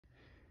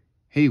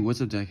Hey,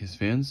 what's up, Diecast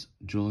fans?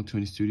 Joel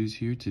 20 Studios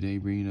here today,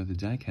 bringing another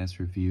Diecast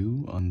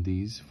review on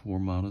these 4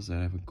 models that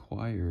I've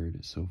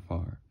acquired so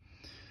far.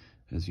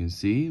 As you can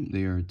see,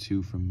 they are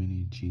 2 from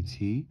Mini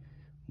GT,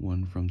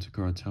 1 from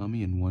Takara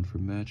Tomy, and 1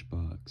 from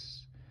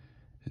Matchbox.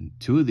 And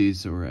 2 of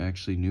these are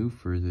actually new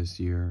for this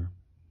year.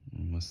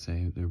 I must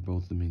say, they're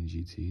both the Mini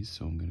GTs,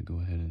 so I'm going to go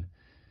ahead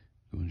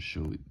and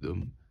show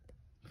them.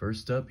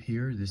 First up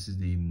here, this is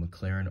the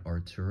McLaren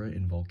Artura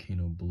in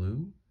Volcano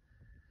Blue.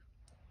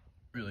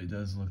 Really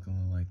does look a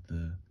little like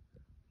the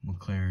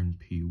McLaren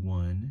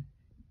P1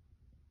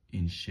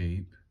 in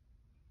shape.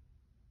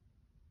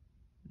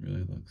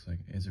 Really looks like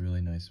it's a really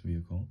nice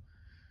vehicle.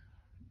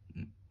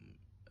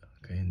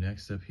 Okay,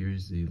 next up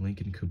here's the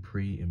Lincoln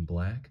Capri in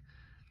black.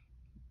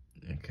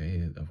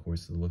 Okay, of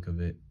course the look of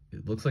it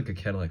looks like a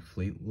Cadillac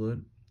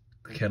Fleetwood.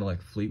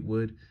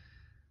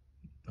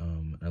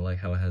 I like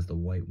how it has the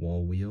white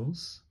wall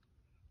wheels.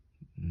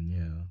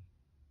 Yeah,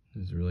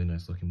 it's a really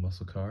nice looking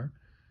muscle car.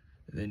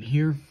 Then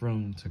here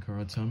from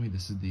Takara Tomy,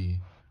 this is the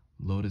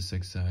Lotus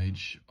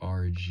Exige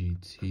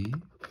RGT.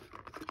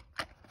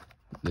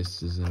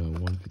 This is a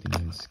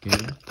 159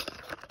 scale.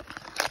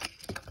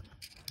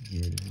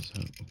 Here it is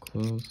up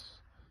close.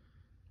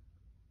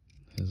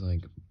 It has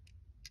like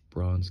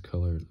bronze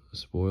colored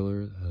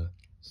spoiler,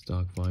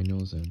 stock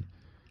vinyls, and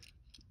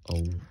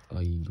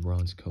a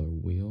bronze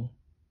colored wheel.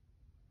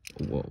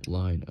 Well,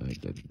 line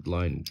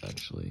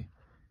actually.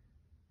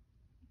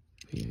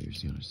 Yeah,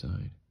 here's the other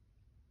side.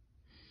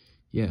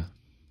 Yeah,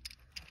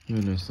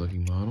 really nice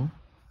looking model.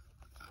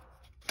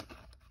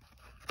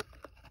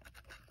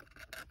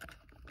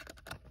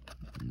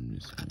 I'm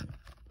just gonna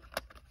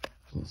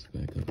close it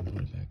back up and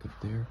put it back up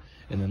there.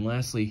 And then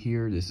lastly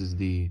here, this is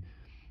the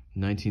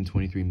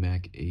 1923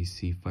 Mack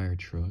AC fire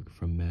truck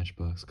from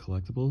Matchbox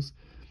Collectibles.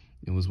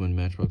 It was when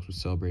Matchbox was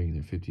celebrating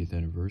their 50th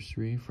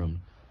anniversary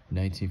from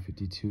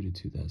 1952 to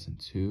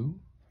 2002.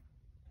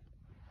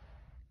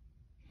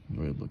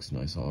 It looks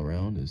nice all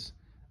around.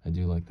 I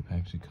do like the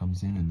package it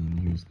comes in, and then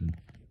here's the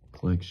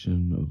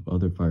collection of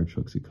other fire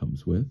trucks it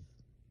comes with.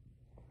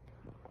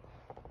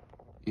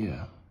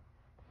 Yeah,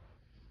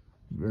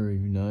 very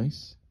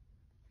nice.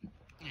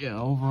 Yeah,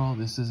 overall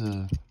this is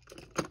a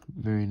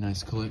very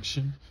nice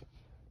collection.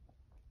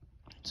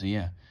 So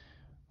yeah,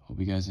 hope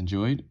you guys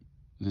enjoyed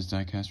this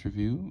diecast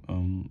review. Let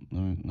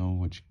me know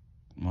which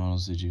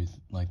models did you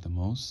like the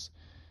most.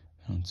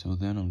 And until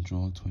then, I'm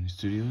Joel 20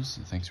 Studios.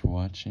 Thanks for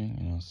watching,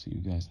 and I'll see you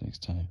guys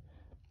next time.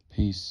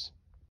 Peace.